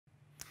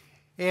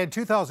In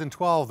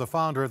 2012, the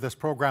founder of this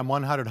program,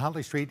 100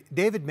 Huntley Street,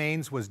 David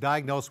Mainse, was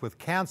diagnosed with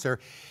cancer.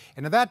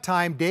 And at that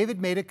time,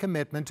 David made a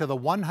commitment to the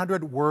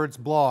 100 Words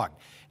blog.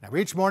 Now,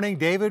 each morning,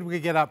 David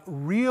would get up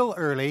real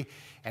early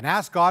and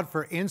ask God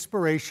for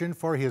inspiration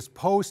for his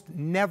post,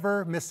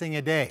 never missing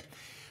a day.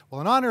 Well,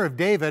 in honor of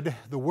David,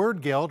 the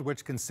Word Guild,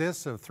 which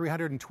consists of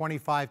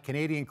 325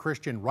 Canadian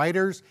Christian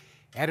writers,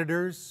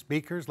 editors,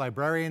 speakers,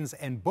 librarians,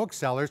 and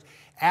booksellers,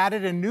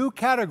 added a new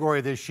category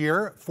this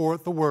year for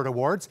the Word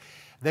Awards,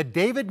 the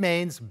David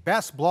Mainse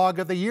Best Blog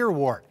of the Year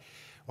Award.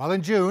 Well,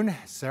 in June,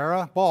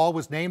 Sarah Ball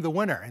was named the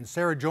winner, and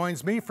Sarah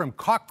joins me from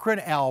Cochrane,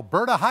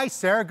 Alberta. Hi,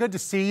 Sarah. Good to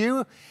see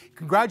you.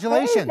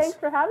 Congratulations. Hey, thanks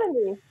for having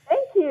me.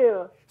 Thank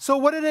you. So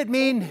what did it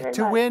mean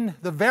to win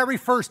the very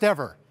first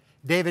ever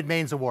David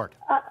Mainse Award?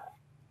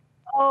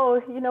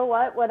 Oh, you know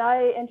what? When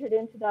I entered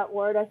into that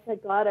award, I said,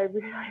 God, I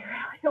really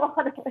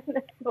want to win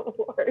this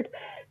award.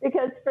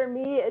 Because for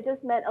me, it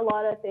just meant a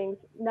lot of things.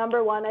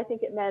 Number one, I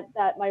think it meant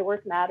that my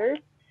work matters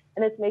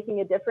and it's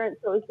making a difference.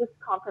 So it was just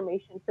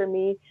confirmation for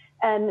me.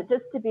 And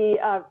just to be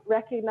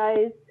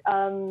recognized,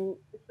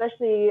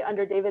 especially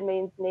under David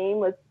Mainse's name,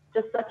 was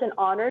just such an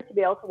honor to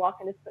be able to walk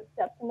in his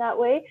footsteps in that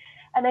way.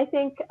 And I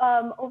think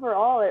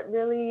overall, it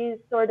really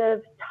sort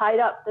of tied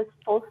up this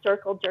full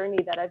circle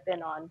journey that I've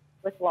been on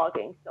with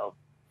blogging. So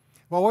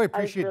well, we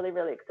appreciate, I was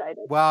really excited.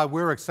 Well,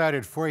 we're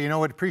excited for you. You know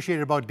what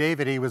appreciated about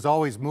David, he was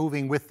always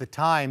moving with the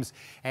times,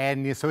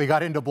 and so he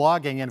got into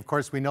blogging, and of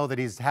course we know that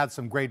he's had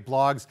some great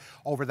blogs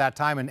over that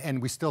time,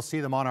 and we still see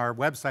them on our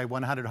website,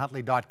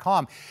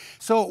 100huntley.com.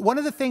 So one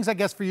of the things, I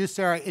guess, for you,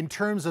 Sarah, in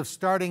terms of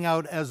starting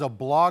out as a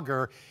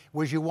blogger,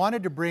 was you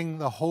wanted to bring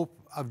the hope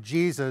of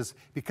Jesus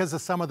because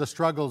of some of the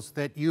struggles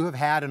that you have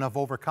had and have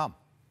overcome.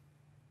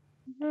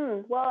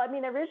 Well, I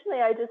mean,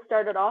 originally I just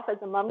started off as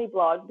a mummy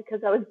blog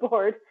because I was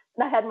bored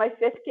and I had my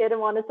 5th kid and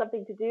wanted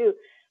something to do.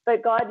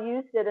 But God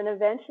used it, and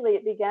eventually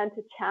it began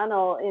to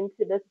channel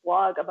into this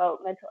blog about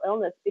mental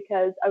illness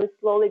because I was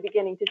slowly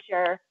beginning to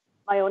share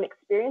my own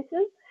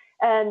experiences.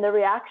 And the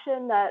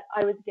reaction that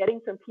I was getting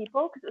from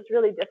people, because it was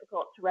really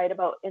difficult to write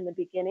about in the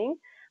beginning,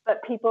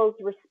 but people's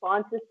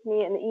responses to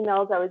me and the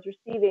emails I was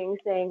receiving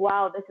saying,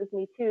 wow, this is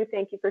me too.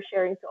 Thank you for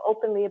sharing so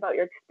openly about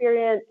your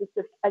experience,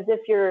 as if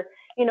you're,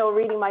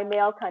 reading my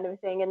mail kind of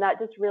thing. And that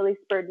just really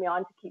spurred me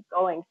on to keep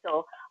going.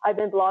 So I've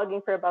been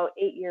blogging for about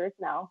 8 years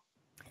now.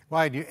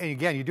 Well, and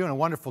again, you're doing a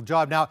wonderful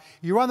job. Now,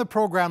 you were on the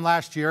program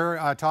last year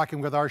talking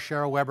with our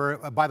Cheryl Weber.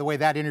 By the way,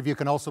 that interview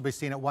can also be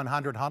seen at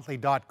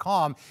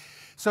 100huntley.com.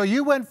 So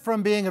you went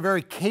from being a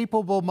very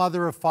capable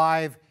mother of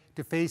 5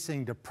 to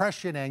facing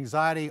depression,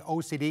 anxiety,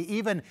 OCD,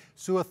 even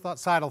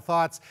suicidal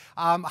thoughts.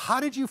 How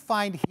did you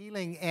find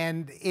healing?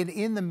 And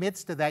in the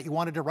midst of that, you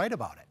wanted to write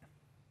about it?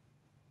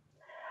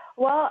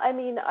 Well, I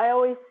mean, I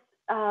always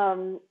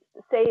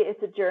say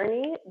it's a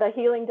journey. The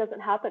healing doesn't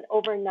happen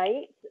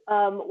overnight.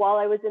 While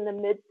I was in the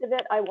midst of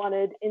it, I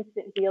wanted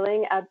instant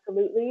healing,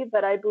 absolutely.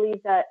 But I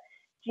believe that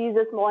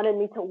Jesus wanted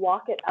me to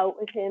walk it out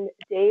with him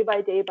day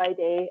by day by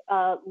day,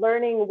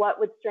 learning what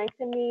would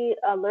strengthen me,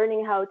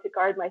 learning how to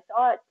guard my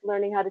thoughts,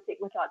 learning how to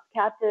take my thoughts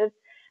captive,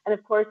 and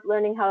of course,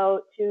 learning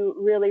how to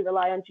really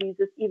rely on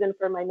Jesus even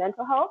for my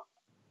mental health.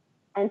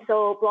 And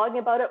so blogging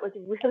about it was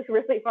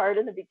really hard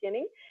in the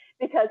beginning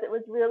because it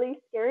was really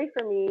scary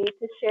for me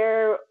to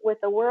share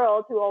with the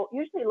world, who will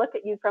usually look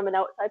at you from an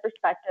outside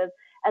perspective,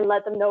 and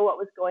let them know what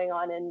was going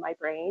on in my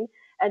brain.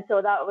 And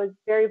so that was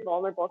very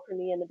vulnerable for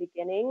me in the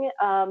beginning.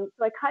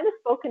 So I kind of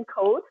spoke in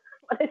code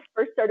when I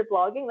first started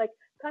blogging, like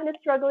kind of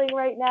struggling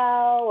right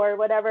now or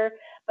whatever.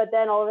 But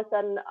then all of a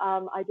sudden,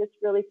 I just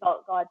really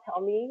felt God tell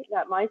me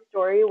that my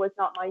story was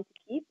not mine to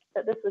keep,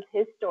 that this was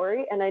his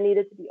story, and I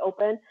needed to be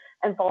open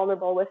and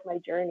vulnerable with my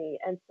journey.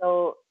 And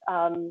so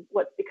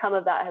what's become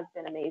of that has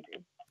been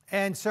amazing.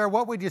 And Sarah,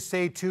 what would you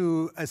say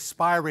to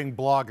aspiring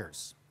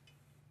bloggers?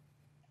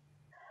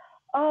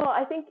 Oh,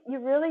 I think you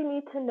really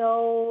need to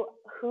know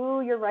who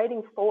you're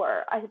writing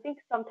for. I think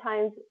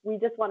sometimes we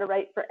just want to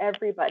write for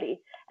everybody.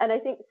 And I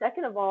think,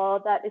 second of all,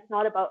 that it's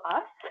not about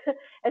us.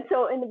 And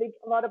so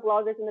a lot of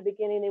bloggers in the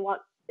beginning,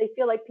 they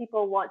feel like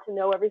people want to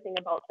know everything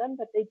about them,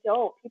 but they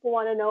don't. People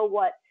want to know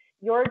what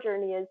your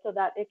journey is so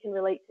that it can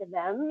relate to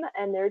them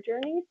and their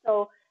journey.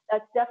 So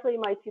that's definitely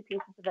my 2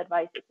 pieces of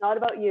advice. It's not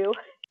about you,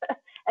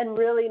 and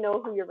really know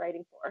who you're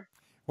writing for.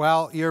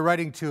 Well, you're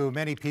writing to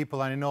many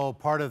people, and I know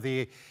part of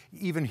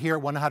even here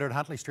at 100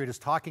 Huntley Street is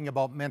talking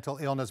about mental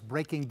illness,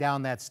 breaking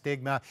down that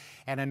stigma,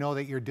 and I know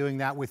that you're doing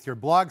that with your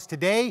blogs.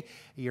 Today,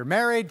 you're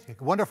married, a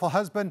wonderful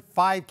husband,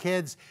 5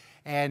 kids,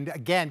 and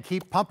again,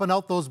 keep pumping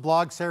out those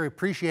blogs, Sarah,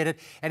 appreciate it.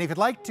 And if you'd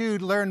like to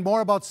learn more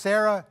about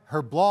Sarah,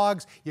 her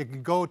blogs, you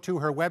can go to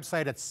her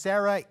website at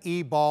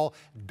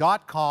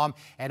saraeball.com,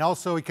 and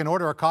also you can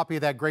order a copy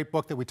of that great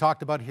book that we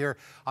talked about here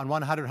on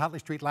 100 Huntley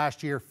Street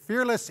last year,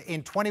 Fearless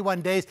in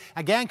 21 Days.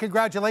 Again,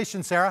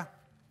 congratulations, Sarah.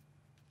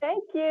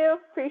 Thank you,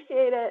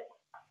 appreciate it.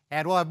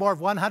 And we'll have more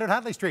of 100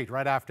 Huntley Street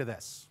right after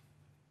this.